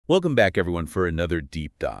Welcome back, everyone, for another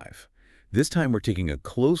deep dive. This time we're taking a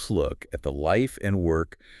close look at the life and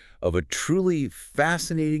work of a truly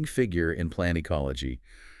fascinating figure in plant ecology,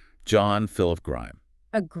 John Philip Grime.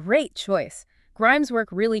 A great choice. Grime's work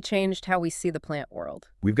really changed how we see the plant world.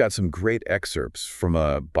 We've got some great excerpts from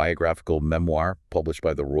a biographical memoir published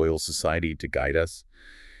by the Royal Society to guide us.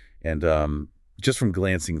 And just from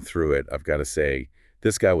glancing through it, I've got to say,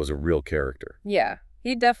 this guy was a real character. Yeah,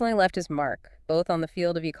 he definitely left his mark, both on the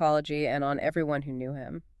field of ecology and on everyone who knew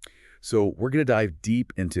him. So we're going to dive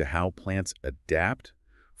deep into how plants adapt,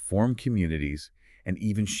 form communities, and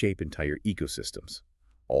even shape entire ecosystems,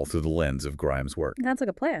 all through the lens of Grime's work. That's like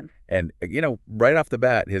a plan. And, right off the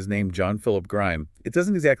bat, his name, John Philip Grime, it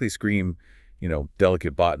doesn't exactly scream,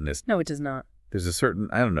 delicate botanist. No, it does not. There's a certain,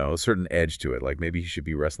 a certain edge to it, like maybe he should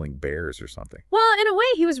be wrestling bears or something. Well, in a way,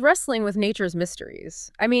 he was wrestling with nature's mysteries.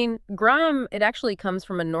 I mean, Grime, it actually comes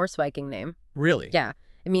from a Norse Viking name. Really? Yeah,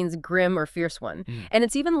 it means grim or fierce one. And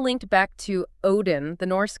it's even linked back to Odin, the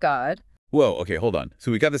Norse god. Whoa, okay, hold on.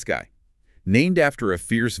 So we got this guy, named after a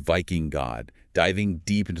fierce Viking god, diving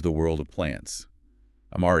deep into the world of plants.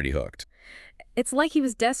 I'm already hooked. It's like he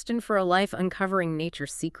was destined for a life uncovering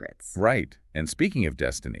nature's secrets. Right. And speaking of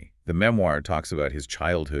destiny, the memoir talks about his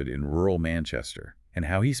childhood in rural Manchester and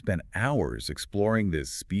how he spent hours exploring this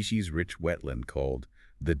species-rich wetland called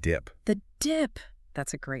the Dip. The Dip.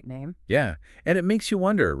 That's a great name. Yeah. And it makes you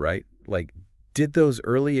wonder, right? Like, did those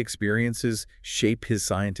early experiences shape his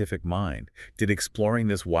scientific mind? Did exploring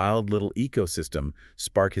this wild little ecosystem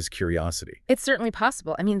spark his curiosity? It's certainly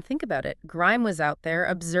possible. I mean, think about it. Grime was out there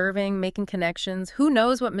observing, making connections. Who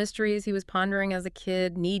knows what mysteries he was pondering as a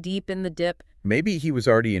kid, knee-deep in the Dip. Maybe he was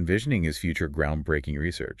already envisioning his future groundbreaking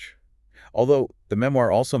research. Although the memoir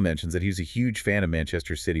also mentions that he was a huge fan of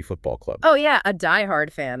Manchester City Football Club. Oh yeah, a diehard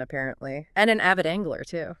fan, apparently. And an avid angler,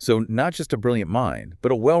 too. So not just a brilliant mind,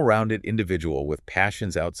 but a well-rounded individual with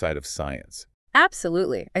passions outside of science.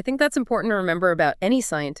 Absolutely. I think that's important to remember about any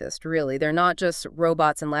scientist, really. They're not just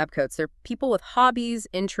robots in lab coats. They're people with hobbies,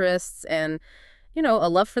 interests, and, a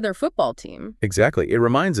love for their football team. Exactly. It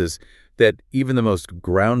reminds us that even the most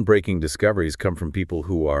groundbreaking discoveries come from people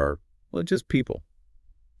who are, well, just people.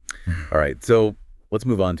 All right, so let's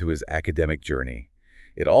move on to his academic journey.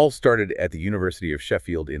 It all started at the University of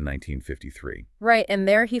Sheffield in 1953. Right, and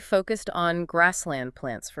there he focused on grassland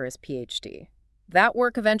plants for his PhD. That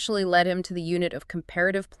work eventually led him to the unit of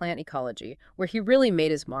comparative plant ecology, where he really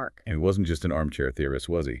made his mark. And he wasn't just an armchair theorist,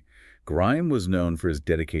 was he? Grime was known for his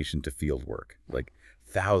dedication to field work, like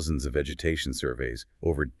thousands of vegetation surveys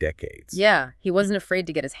over decades. Yeah, he wasn't afraid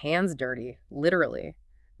to get his hands dirty, literally.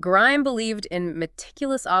 Grime believed in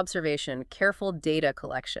meticulous observation, careful data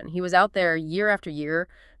collection. He was out there year after year,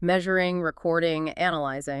 measuring, recording,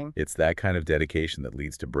 analyzing. It's that kind of dedication that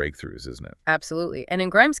leads to breakthroughs, isn't it? Absolutely. And in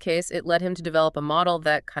Grime's case, it led him to develop a model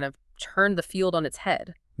that kind of turned the field on its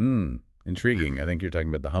head. Intriguing. I think you're talking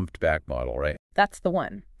about the humped-back model, right? That's the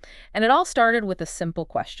one. And it all started with a simple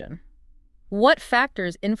question. What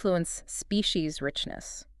factors influence species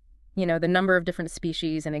richness? The number of different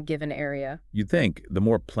species in a given area. You'd think the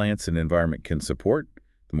more plants an environment can support,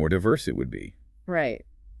 the more diverse it would be. Right.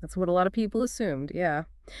 That's what a lot of people assumed, yeah.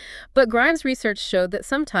 But Grime's research showed that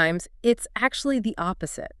sometimes it's actually the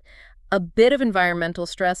opposite. A bit of environmental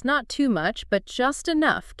stress, not too much, but just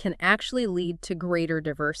enough, can actually lead to greater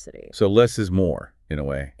diversity. So less is more, in a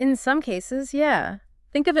way. In some cases, yeah.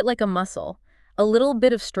 Think of it like a muscle. A little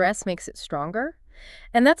bit of stress makes it stronger.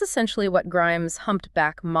 And that's essentially what Grime's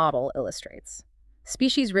humped-back model illustrates.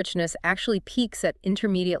 Species richness actually peaks at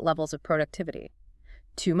intermediate levels of productivity.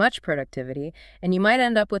 Too much productivity, and you might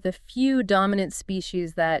end up with a few dominant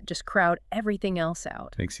species that just crowd everything else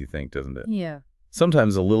out. Makes you think, doesn't it? Yeah.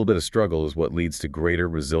 Sometimes a little bit of struggle is what leads to greater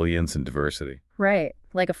resilience and diversity. Right.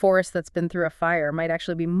 Like a forest that's been through a fire might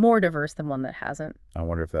actually be more diverse than one that hasn't. I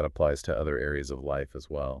wonder if that applies to other areas of life as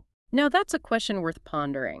well. Now, that's a question worth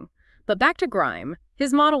pondering. But back to Grime,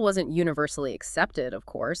 his model wasn't universally accepted, of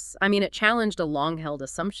course. I mean, it challenged a long-held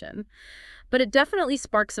assumption. But it definitely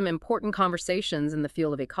sparked some important conversations in the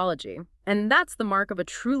field of ecology. And that's the mark of a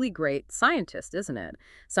truly great scientist, isn't it?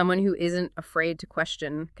 Someone who isn't afraid to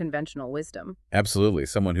question conventional wisdom. Absolutely.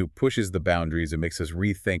 Someone who pushes the boundaries and makes us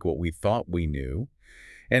rethink what we thought we knew.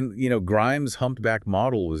 And, Grime's humped-back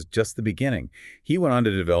model was just the beginning. He went on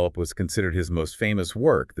to develop what's considered his most famous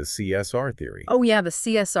work, the CSR theory. Oh, yeah, the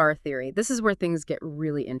CSR theory. This is where things get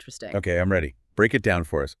really interesting. Okay, I'm ready. Break it down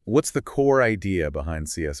for us. What's the core idea behind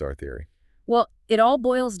CSR theory? Well, it all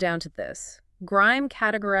boils down to this. Grime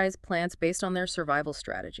categorized plants based on their survival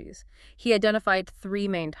strategies. He identified three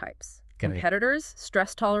main types: Competitors,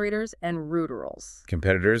 stress tolerators, and rooterals.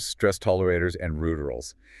 Competitors, stress tolerators, and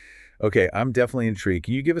rooterals. Okay, I'm definitely intrigued.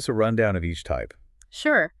 Can you give us a rundown of each type?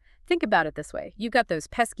 Sure. Think about it this way. You've got those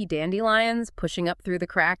pesky dandelions pushing up through the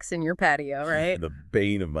cracks in your patio, right? The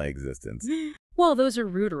bane of my existence. Well, those are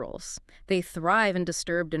rooterals. They thrive in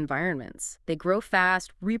disturbed environments. They grow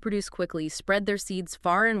fast, reproduce quickly, spread their seeds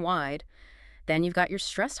far and wide. Then you've got your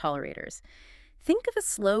stress tolerators. Think of a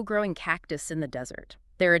slow-growing cactus in the desert.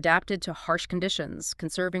 They're adapted to harsh conditions,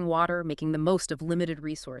 conserving water, making the most of limited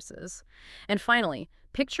resources. And finally,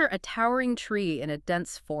 picture a towering tree in a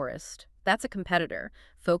dense forest. That's a competitor,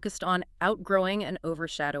 focused on outgrowing and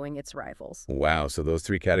overshadowing its rivals. Wow, so those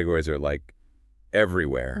three categories are like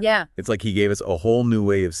everywhere. Yeah, It's like he gave us a whole new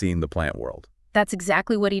way of seeing the plant world. that's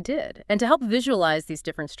exactly what he did. And to help visualize these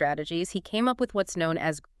different strategies, he came up with what's known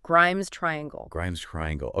as Grime's triangle. Grime's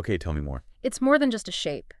triangle. Okay, tell me more. It's more than just a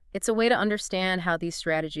shape. It's a way to understand how these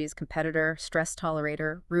strategies, competitor, stress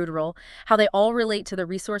tolerator, rooteral, how they all relate to the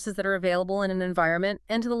resources that are available in an environment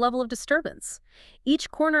and to the level of disturbance.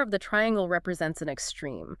 Each corner of the triangle represents an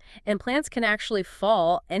extreme, and plants can actually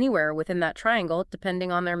fall anywhere within that triangle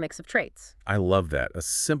depending on their mix of traits. I love that. A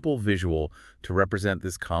simple visual to represent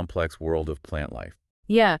this complex world of plant life.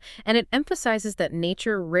 Yeah, and it emphasizes that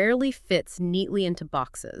nature rarely fits neatly into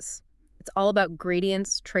boxes. It's all about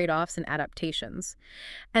gradients, trade-offs, and adaptations.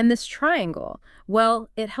 And this triangle, well,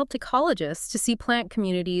 it helped ecologists to see plant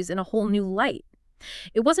communities in a whole new light.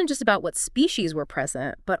 It wasn't just about what species were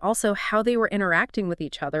present, but also how they were interacting with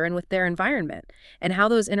each other and with their environment, and how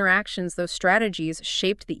those interactions, those strategies,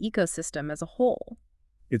 shaped the ecosystem as a whole.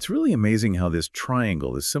 It's really amazing how this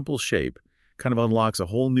triangle, this simple shape, kind of unlocks a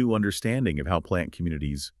whole new understanding of how plant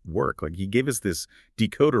communities work. Like he gave us this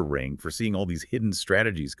decoder ring for seeing all these hidden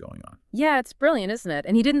strategies going on. Yeah, it's brilliant, isn't it?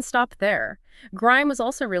 And he didn't stop there. Grime was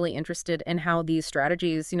also really interested in how these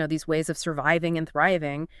strategies, these ways of surviving and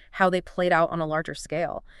thriving, how they played out on a larger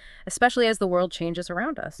scale, especially as the world changes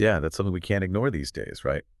around us. Yeah, that's something we can't ignore these days,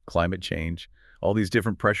 right? Climate change, all these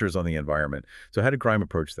different pressures on the environment. So how did Grime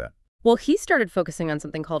approach that? Well, he started focusing on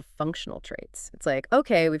something called functional traits. It's like,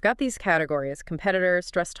 okay, we've got these categories, competitor,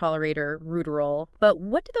 stress tolerator, rooteral, but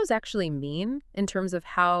what do those actually mean in terms of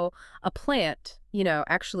how a plant,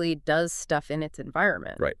 actually does stuff in its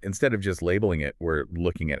environment? Right. Instead of just labeling it, we're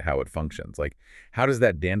looking at how it functions. Like, how does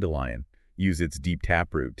that dandelion use its deep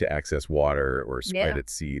taproot to access water or spread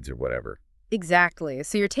its seeds or whatever? Exactly.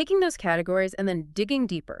 So you're taking those categories and then digging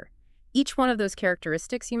deeper. Each one of those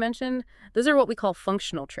characteristics you mentioned, those are what we call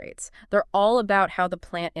functional traits. They're all about how the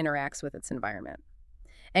plant interacts with its environment.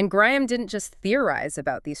 And Grime didn't just theorize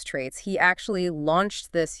about these traits. He actually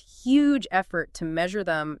launched this huge effort to measure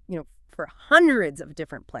them, for hundreds of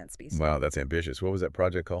different plant species. Wow, that's ambitious. What was that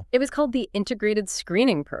project called? It was called the Integrated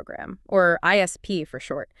Screening Program, or ISP for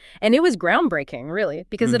short. And it was groundbreaking, really,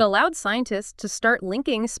 because it allowed scientists to start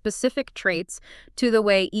linking specific traits to the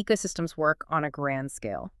way ecosystems work on a grand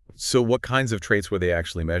scale. So what kinds of traits were they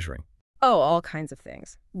actually measuring? Oh, all kinds of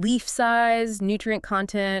things. Leaf size, nutrient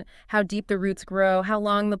content, how deep the roots grow, how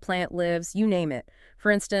long the plant lives, you name it.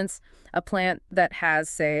 For instance, a plant that has,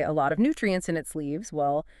 say, a lot of nutrients in its leaves,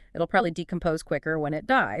 well, it'll probably decompose quicker when it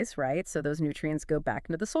dies, right? So those nutrients go back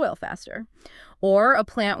into the soil faster. Or a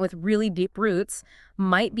plant with really deep roots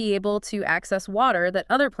might be able to access water that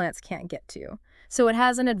other plants can't get to. So it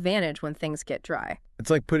has an advantage when things get dry. It's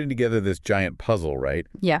like putting together this giant puzzle, right?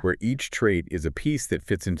 Yeah. Where each trait is a piece that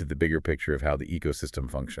fits into the bigger picture of how the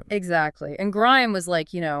ecosystem functions. Exactly. And Grime was like,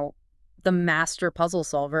 the master puzzle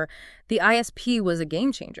solver. The ISP was a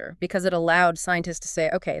game changer because it allowed scientists to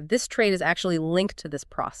say, okay, this trait is actually linked to this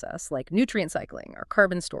process, like nutrient cycling or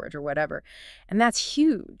carbon storage or whatever. And that's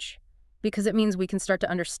huge because it means we can start to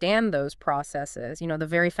understand those processes, the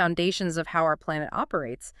very foundations of how our planet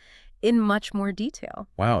operates in much more detail.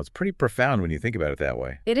 Wow, it's pretty profound when you think about it that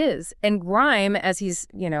way. It is. And Grime, as he's,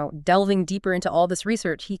 delving deeper into all this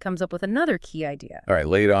research, he comes up with another key idea. All right,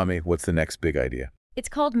 lay it on me. What's the next big idea? It's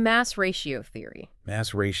called mass ratio theory.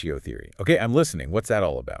 Mass ratio theory. Okay, I'm listening. What's that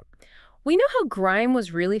all about? We know how Grime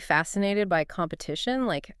was really fascinated by competition,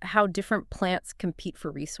 like how different plants compete for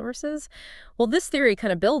resources. Well, this theory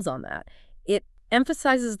kind of builds on that. It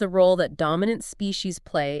emphasizes the role that dominant species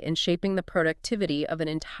play in shaping the productivity of an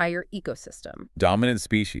entire ecosystem. Dominant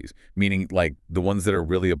species, meaning like the ones that are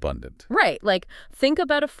really abundant. Right, like think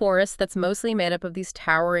about a forest that's mostly made up of these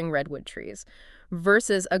towering redwood trees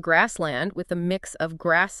versus a grassland with a mix of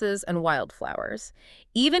grasses and wildflowers.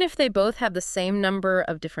 Even if they both have the same number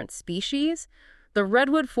of different species, The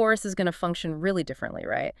redwood forest is going to function really differently,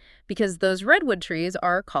 right? Because those redwood trees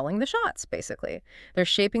are calling the shots, basically. They're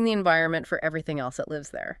shaping the environment for everything else that lives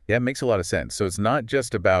there. Yeah, it makes a lot of sense. So it's not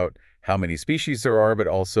just about how many species there are, but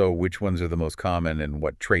also which ones are the most common and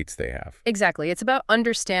what traits they have. Exactly. It's about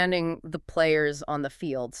understanding the players on the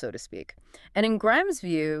field, so to speak. And in Grime's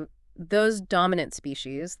view, those dominant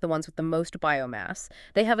species, the ones with the most biomass,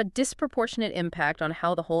 they have a disproportionate impact on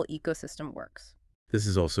how the whole ecosystem works. This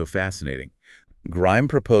is also fascinating. Grime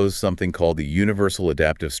proposed something called the Universal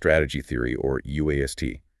Adaptive Strategy Theory, or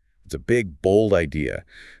UAST. It's a big, bold idea,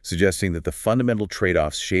 suggesting that the fundamental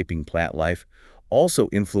trade-offs shaping plant life also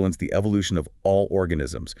influence the evolution of all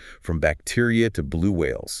organisms, from bacteria to blue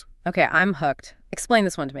whales. Okay, I'm hooked. Explain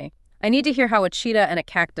this one to me. I need to hear how a cheetah and a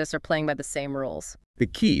cactus are playing by the same rules. The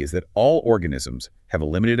key is that all organisms have a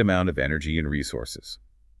limited amount of energy and resources.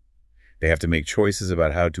 They have to make choices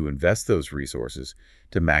about how to invest those resources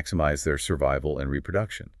to maximize their survival and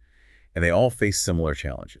reproduction. And they all face similar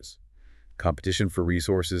challenges: competition for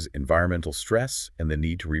resources, environmental stress, and the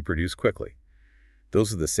need to reproduce quickly.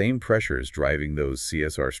 Those are the same pressures driving those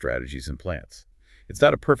CSR strategies in plants. It's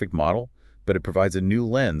not a perfect model, but it provides a new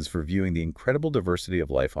lens for viewing the incredible diversity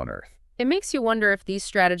of life on Earth. It makes you wonder if these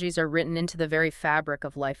strategies are written into the very fabric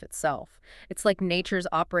of life itself. It's like nature's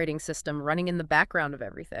operating system running in the background of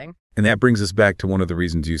everything. And that brings us back to one of the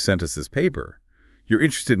reasons you sent us this paper. You're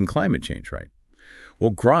interested in climate change, right?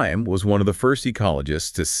 Well, Grime was one of the first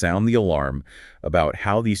ecologists to sound the alarm about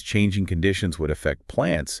how these changing conditions would affect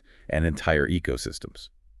plants and entire ecosystems.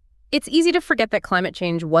 It's easy to forget that climate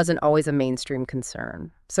change wasn't always a mainstream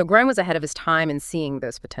concern. So Grime was ahead of his time in seeing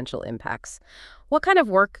those potential impacts. What kind of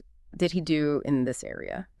work did he do in this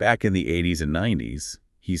area? Back in the 80s and 90s,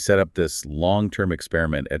 he set up this long-term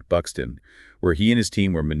experiment at Buxton, where he and his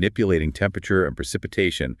team were manipulating temperature and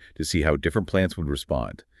precipitation to see how different plants would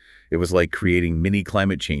respond. It was like creating mini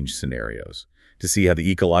climate change scenarios to see how the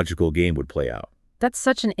ecological game would play out. That's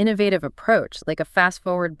such an innovative approach, like a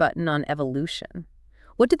fast-forward button on evolution.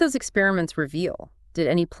 What did those experiments reveal? Did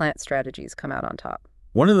any plant strategies come out on top?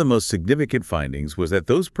 One of the most significant findings was that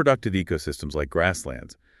those productive ecosystems like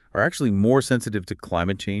grasslands are actually more sensitive to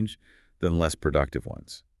climate change than less productive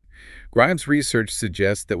ones. Grime's research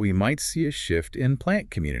suggests that we might see a shift in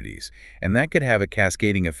plant communities, and that could have a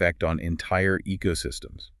cascading effect on entire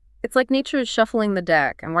ecosystems. It's like nature is shuffling the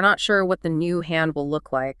deck, and we're not sure what the new hand will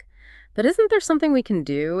look like. But isn't there something we can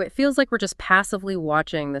do? It feels like we're just passively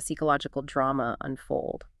watching this ecological drama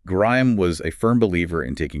unfold. Grime was a firm believer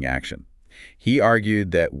in taking action. He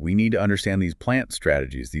argued that we need to understand these plant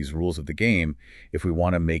strategies, these rules of the game, if we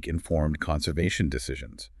want to make informed conservation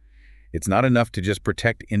decisions. It's not enough to just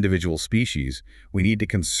protect individual species. We need to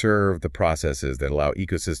conserve the processes that allow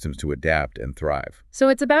ecosystems to adapt and thrive. So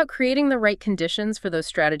it's about creating the right conditions for those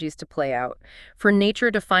strategies to play out, for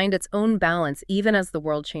nature to find its own balance even as the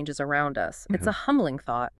world changes around us. It's a humbling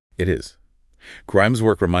thought. It is. Grime's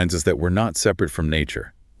work reminds us that we're not separate from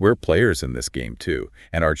nature. We're players in this game too,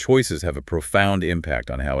 and our choices have a profound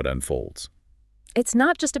impact on how it unfolds. It's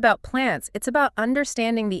not just about plants, it's about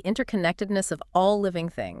understanding the interconnectedness of all living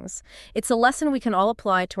things. It's a lesson we can all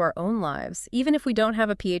apply to our own lives, even if we don't have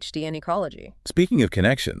a PhD in ecology. Speaking of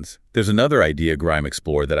connections, there's another idea Grime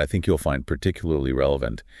explored that I think you'll find particularly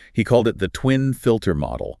relevant. He called it the twin filter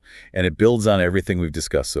model, and it builds on everything we've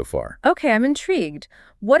discussed so far. Okay, I'm intrigued.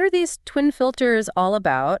 What are these twin filters all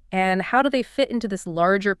about, and how do they fit into this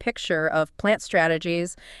larger picture of plant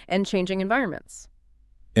strategies and changing environments?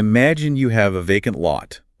 Imagine you have a vacant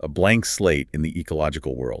lot, a blank slate in the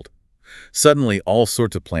ecological world. Suddenly, all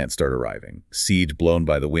sorts of plants start arriving, seeds blown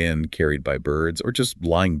by the wind, carried by birds, or just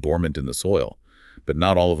lying dormant in the soil. But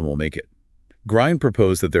not all of them will make it. Grime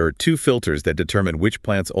proposed that there are two filters that determine which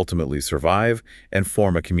plants ultimately survive and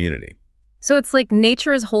form a community. So it's like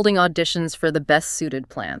nature is holding auditions for the best-suited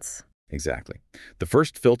plants. Exactly. The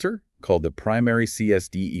first filter, called the primary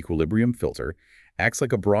CSD equilibrium filter, acts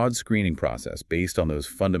like a broad screening process based on those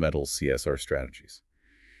fundamental CSR strategies.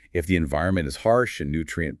 If the environment is harsh and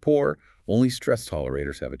nutrient poor, only stress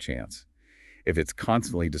tolerators have a chance. If it's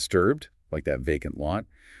constantly disturbed, like that vacant lot,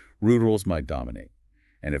 root rules might dominate.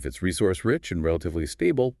 And if it's resource-rich and relatively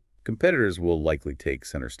stable, competitors will likely take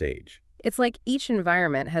center stage. It's like each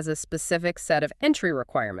environment has a specific set of entry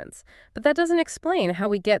requirements, but that doesn't explain how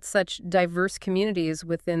we get such diverse communities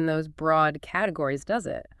within those broad categories, does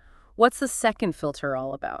it? What's the second filter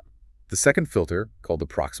all about? The second filter, called the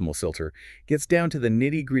proximal filter, gets down to the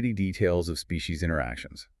nitty-gritty details of species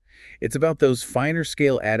interactions. It's about those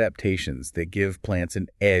finer-scale adaptations that give plants an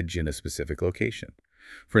edge in a specific location.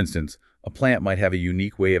 For instance, A plant might have a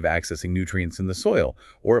unique way of accessing nutrients in the soil,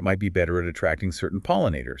 or it might be better at attracting certain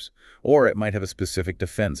pollinators, or it might have a specific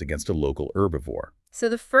defense against a local herbivore. So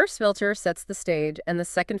the first filter sets the stage, and the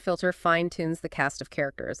second filter fine-tunes the cast of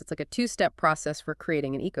characters. It's like a two-step process for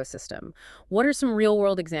creating an ecosystem. What are some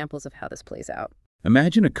real-world examples of how this plays out?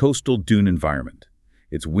 Imagine a coastal dune environment.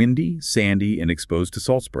 It's windy, sandy, and exposed to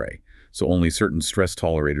salt spray, so only certain stress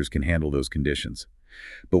tolerators can handle those conditions.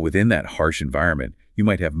 But within that harsh environment, you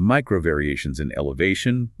might have micro-variations in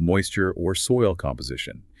elevation, moisture, or soil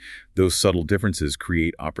composition. Those subtle differences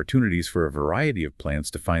create opportunities for a variety of plants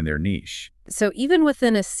to find their niche. So even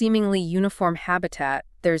within a seemingly uniform habitat,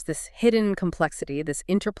 there's this hidden complexity, this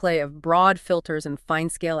interplay of broad filters and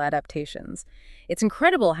fine-scale adaptations. It's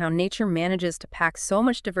incredible how nature manages to pack so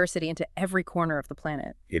much diversity into every corner of the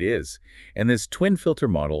planet. It is. And this twin filter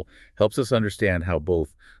model helps us understand how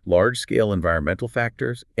both large-scale environmental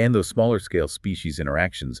factors and those smaller-scale species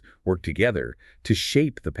interactions work together to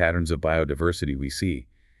shape the patterns of biodiversity we see.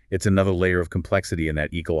 It's another layer of complexity in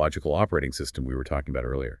that ecological operating system we were talking about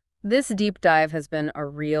earlier. This deep dive has been a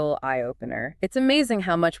real eye-opener. It's amazing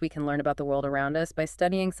how much we can learn about the world around us by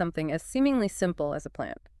studying something as seemingly simple as a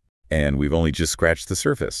plant. And we've only just scratched the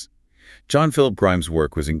surface. John Philip Grime's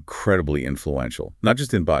work was incredibly influential, not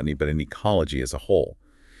just in botany, but in ecology as a whole.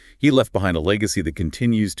 He left behind a legacy that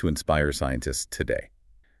continues to inspire scientists today.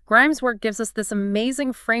 Grime's work gives us this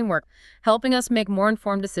amazing framework, helping us make more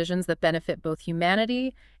informed decisions that benefit both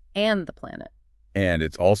humanity and the planet. And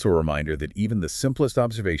it's also a reminder that even the simplest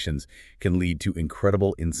observations can lead to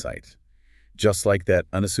incredible insight. Just like that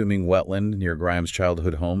unassuming wetland near Grime's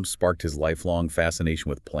childhood home sparked his lifelong fascination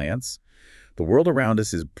with plants, the world around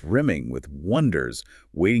us is brimming with wonders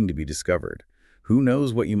waiting to be discovered. Who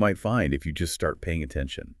knows what you might find if you just start paying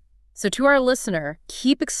attention? So to our listener,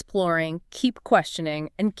 keep exploring, keep questioning,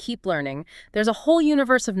 and keep learning. There's a whole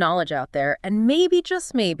universe of knowledge out there, and maybe,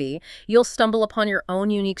 just maybe, you'll stumble upon your own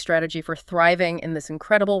unique strategy for thriving in this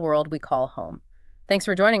incredible world we call home. Thanks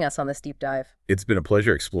for joining us on this deep dive. It's been a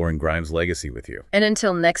pleasure exploring Grime's legacy with you. And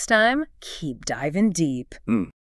until next time, keep diving deep.